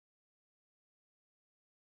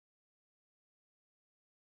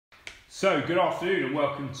So, good afternoon and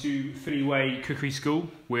welcome to Philly Way Cookery School.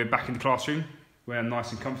 We're back in the classroom, we're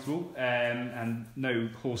nice and comfortable, and no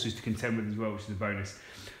horses to contend with as well, which is a bonus.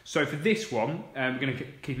 So for this one, we're going to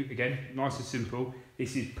keep it again nice and simple.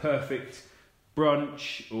 This is perfect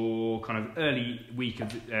brunch or kind of early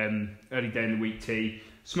day in the week tea.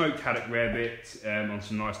 Smoked haddock rarebit on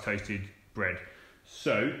some nice toasted bread.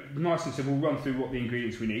 So nice and simple. We'll run through what the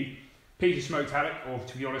ingredients we need. Piece of smoked haddock, or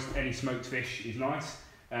to be honest, any smoked fish is nice.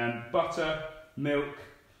 Butter, milk,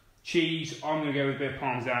 cheese. I'm going to go with a bit of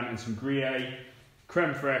parmesan and some gruyère,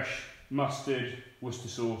 crème fraîche, mustard, Worcester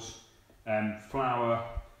sauce, flour,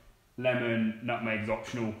 lemon, nutmeg is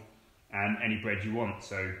optional, and any bread you want.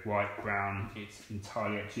 So white, brown, it's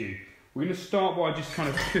entirely up to you. We're going to start by just kind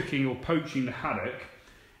of cooking or poaching the haddock.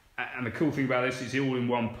 And the cool thing about this is it's all in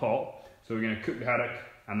one pot. So we're going to cook the haddock,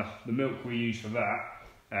 and the milk we use for that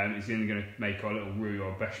is then going to make our little roux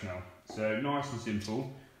or bechamel. So nice and simple.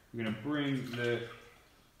 We're going to bring the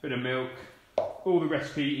bit of milk. All the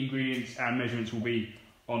recipe, ingredients and measurements will be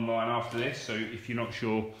online after this. So if you're not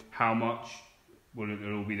sure how much, well,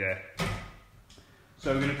 it'll all be there.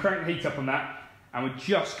 So we're going to crank the heat up on that, and we're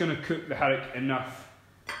just going to cook the haddock enough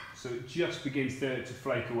so it just begins to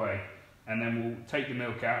flake away. And then we'll take the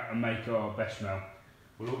milk out and make our bechamel.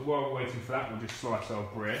 While we're waiting for that, we'll just slice our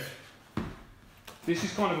bread. This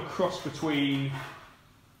is kind of a cross between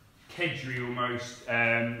kedgeree almost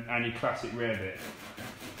and your classic rarebit.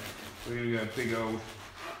 We're going to go a big old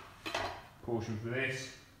portion for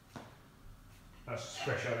this. That's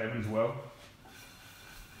fresh out of the oven as well.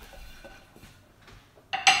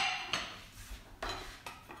 A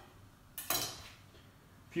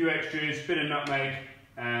few extras, bit of nutmeg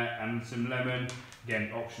and some lemon.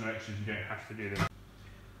 Again, optional extras, you don't have to do them.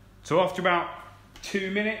 So after about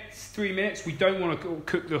 2 minutes, 3 minutes, we don't want to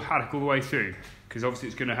cook the haddock all the way through, because obviously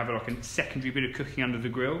it's going to have like a secondary bit of cooking under the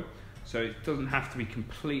grill, so it doesn't have to be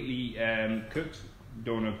completely cooked. You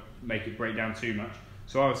don't want to make it break down too much.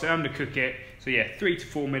 So I would say undercook it. So yeah, 3 to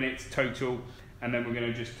 4 minutes total, and then we're going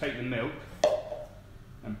to just take the milk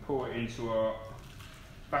and pour it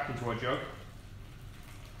back into our jug.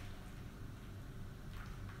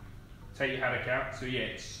 Take your haddock out. So yeah,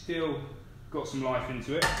 it's still got some life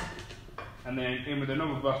into it. And then in with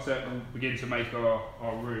another butter, we'll begin to make our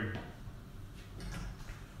roux.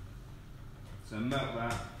 So melt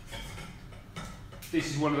that. This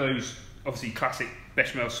is one of those, obviously, classic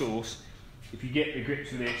bechamel sauce. If you get the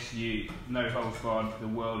grips with this, no holds barred, the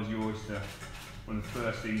world is your oyster. One of the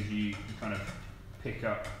first things you kind of pick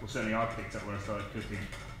up, well certainly I picked up when I started cooking.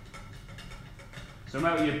 So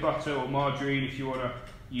melt your butter or margarine if you want to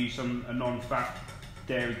use a non-fat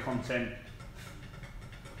dairy content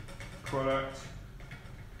product.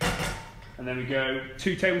 And then we go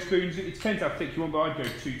 2 tablespoons, it depends how thick you want, but I'd go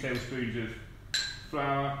 2 tablespoons of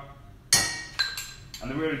flour.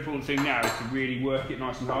 And the really important thing now is to really work it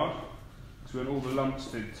nice and hard. So we want all the lumps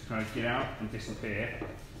to kind of get out and disappear,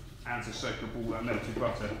 and to soak up all that melted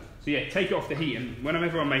butter. So yeah, take it off the heat, and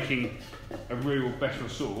whenever I'm making a roux or bechamel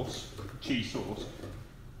sauce, cheese sauce,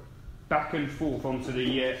 back and forth onto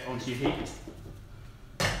your heat.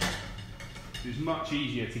 It's much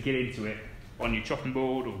easier to get into it on your chopping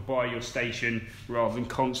board or by your station rather than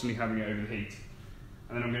constantly having it over the heat.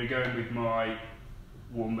 And then I'm going to go in with my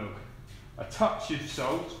warm milk. A touch of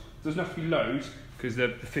salt, doesn't have to be loads because the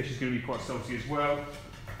fish is going to be quite salty as well.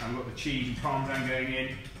 And we've got the cheese and parmesan going in.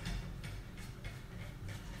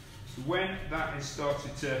 So when that has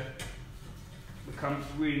started to become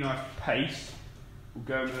a really nice paste, we'll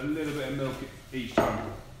go with a little bit of milk each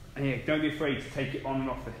time. And yeah, don't be afraid to take it on and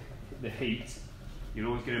off the heat. You'll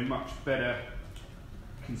always get a much better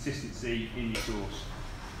consistency in your sauce.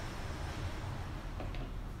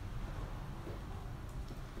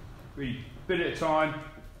 Really, bit at a time.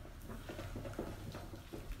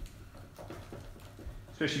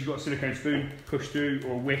 Especially if you've got a silicone spoon, push through,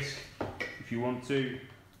 or a whisk if you want to.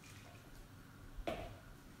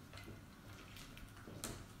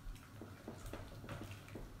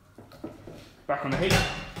 Back on the heat,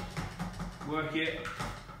 work it.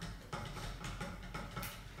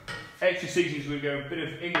 Extra seasonings, we're going to go a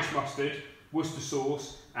bit of English mustard, Worcester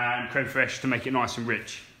sauce and crème fraîche to make it nice and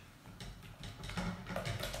rich.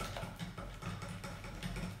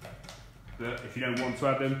 But if you don't want to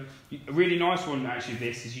add them, a really nice one actually of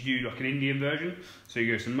this is you do like an Indian version. So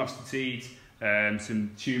you go some mustard seeds, some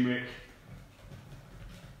turmeric.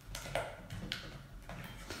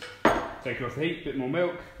 Take it off the heat, a bit more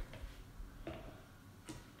milk.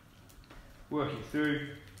 Work it through.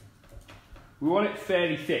 We want it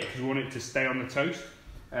fairly thick because we want it to stay on the toast.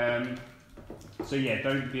 So yeah,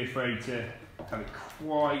 don't be afraid to have it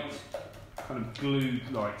quite kind of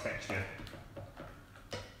glue-like texture.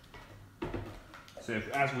 So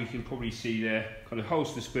as we can probably see there, kind of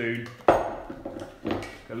holds the spoon, go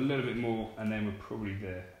a little bit more, and then we're probably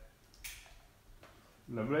there.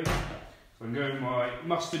 Lovely. So I'm going with my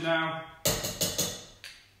mustard now.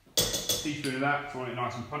 Teaspoon of that, so I want it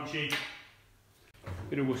nice and punchy.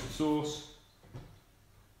 Bit of Worcestershire sauce.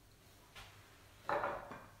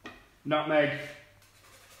 Nutmeg.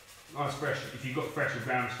 Nice fresh, if you've got fresh or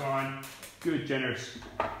ground, it's fine. Good generous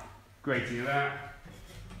grating of that.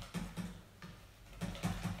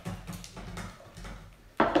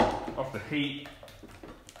 Off the heat.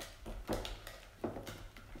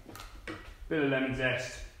 Bit of lemon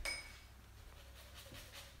zest.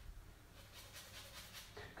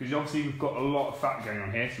 Because obviously we've got a lot of fat going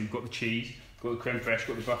on here, so we've got the cheese, got the creme fraiche,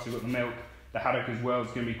 got the butter, got the milk. The haddock as well is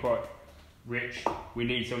going to be quite rich. We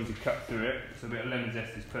need something to cut through it, so a bit of lemon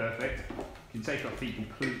zest is perfect. You can take off the heat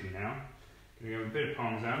completely now. Going to go with a bit of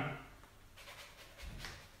parmesan.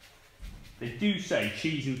 They do say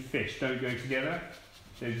cheese and fish don't go together.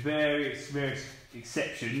 There's various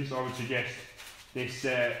exceptions. I would suggest this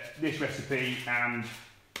recipe and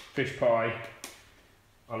fish pie.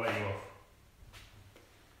 I'll let you off.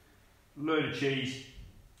 Load of cheese.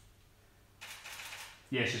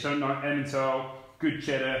 Yes, so something like Emmental, good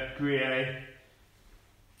cheddar, gruyère.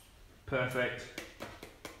 Perfect.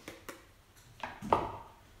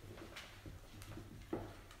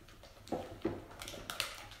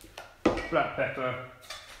 Black pepper.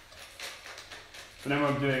 And then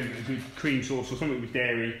when I'm doing a good cream sauce or something with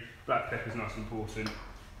dairy, black pepper is nice and important.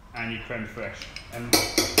 And your crème fraiche. And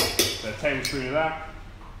so a tablespoon of that.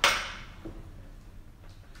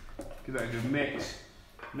 Give that a good mix.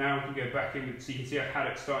 Now we can go back in, so you can see our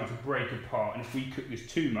haddock's starting to break apart, and if we cook this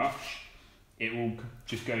too much, it will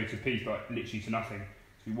just go to pieces, like literally to nothing.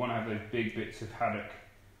 So we want to have those big bits of haddock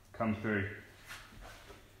come through.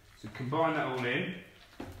 So combine that all in.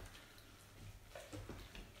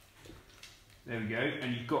 There we go,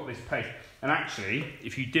 and you've got this paste. And actually,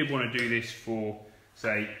 if you did want to do this for,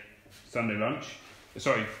 say, Sunday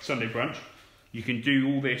brunch, you can do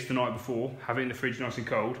all this the night before, have it in the fridge nice and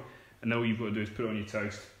cold, and then all you've got to do is put it on your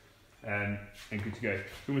toast and good to go.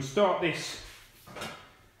 So we'll start this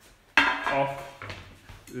off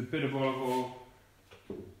with a bit of olive oil,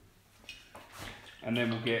 and then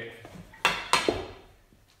we'll get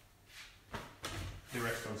the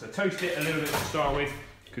rest on. So toast it a little bit to start with,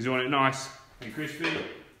 because you want it nice and crispy,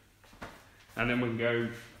 and then we can go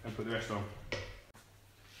and put the rest on.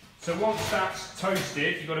 So once that's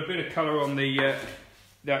toasted, you've got a bit of colour on the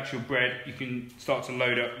actual bread, you can start to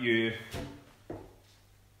load up your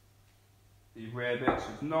Rarebit. So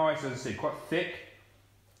it's nice, as I said, quite thick,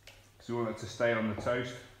 because we want it to stay on the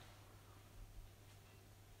toast.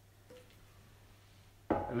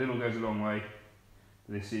 A little goes a long way.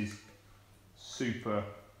 This is super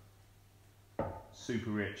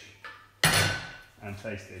rich and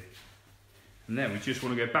tasty. And then we just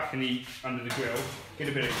want to go back under the grill, get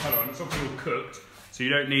a bit of colour on. It's obviously all cooked, so you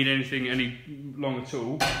don't need anything any long at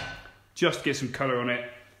all. Just get some colour on it,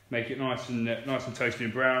 make it nice and toasty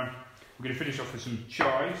and brown. We're going to finish off with some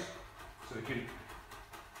chives, so we can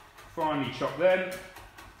finely chop them.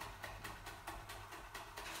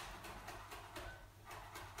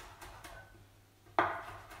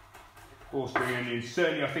 Or spring onions.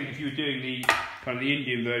 Certainly, I think if you were doing the kind of the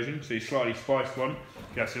Indian version, so your slightly spiced one,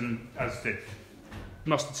 you have some, as I said,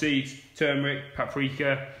 mustard seeds, turmeric,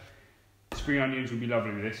 paprika. Spring onions would be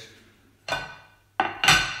lovely with this.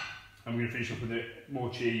 I'm going to finish off with more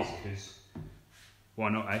cheese, because why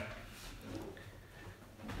not, eh?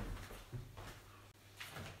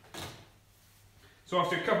 So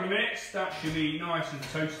after a couple of minutes, that should be nice and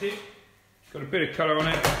toasted. Got a bit of colour on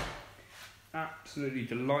it. Absolutely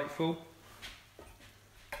delightful.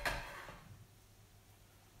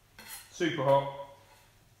 Super hot.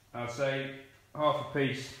 I'd say half a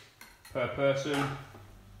piece per person.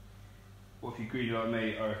 Or if you're greedy like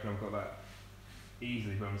me, I reckon I've got that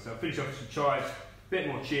easily by myself. Finish off with some chives, a bit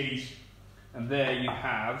more cheese, and there you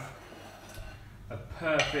have a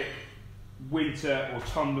perfect winter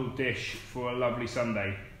autumnal dish for a lovely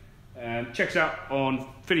Sunday. Check us out on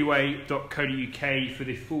phillieway.co.uk for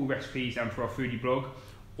the full recipes and for our foodie blog,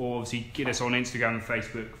 or obviously get us on Instagram and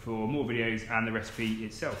Facebook for more videos and the recipe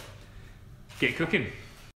itself. Get cooking.